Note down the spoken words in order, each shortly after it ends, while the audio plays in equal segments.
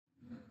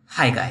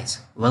Hi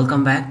guys,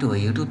 welcome back to our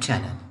YouTube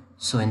channel.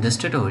 So in this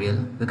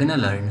tutorial, we're gonna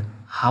learn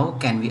how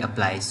can we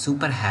apply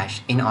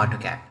superhash in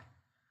AutoCAD.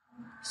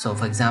 So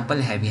for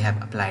example, here we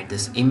have applied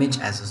this image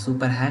as a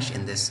superhash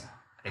in this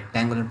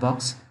rectangular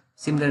box.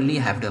 Similarly, you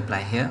have to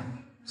apply here.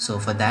 So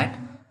for that,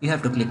 you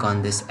have to click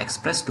on this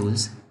Express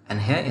Tools, and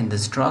here in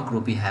this draw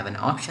group, you have an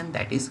option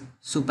that is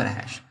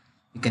superhash.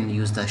 You can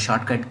use the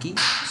shortcut key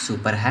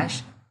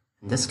superhash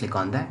and just click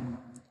on that.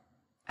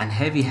 And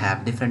here we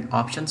have different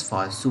options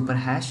for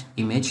superhash,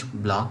 image,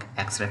 block,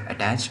 xref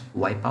attach,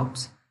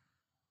 wipeouts.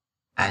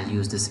 I'll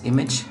use this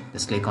image.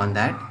 Just click on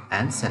that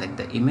and select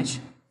the image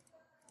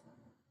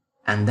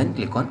and then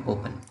click on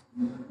open.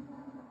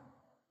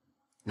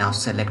 Now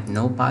select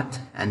no path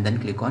and then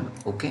click on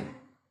OK.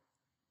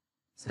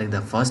 Select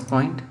the first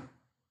point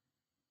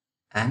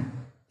and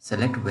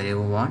select wherever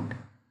you want.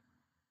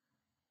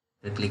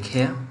 We'll click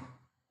here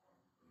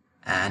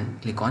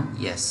and click on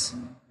yes.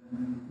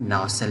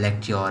 Now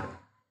select your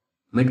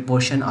mid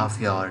portion of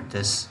your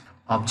this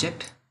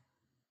object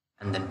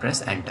and then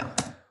press enter.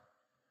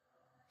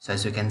 So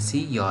as you can see,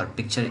 your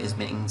picture is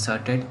being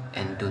inserted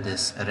into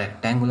this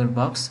rectangular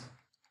box.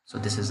 So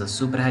this is a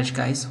superhatch,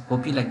 guys.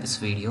 Hope you like this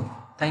video.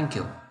 Thank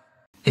you.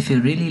 If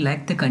you really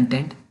like the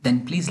content,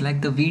 then please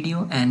like the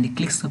video and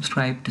click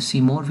subscribe to see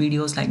more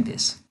videos like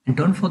this. And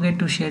don't forget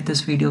to share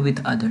this video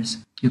with others.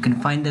 You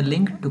can find the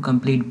link to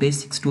complete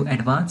basics to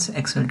advanced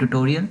Excel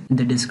tutorial in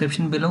the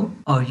description below,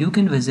 or you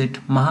can visit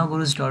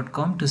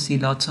mahagurus.com to see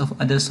lots of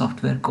other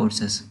software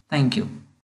courses. Thank you.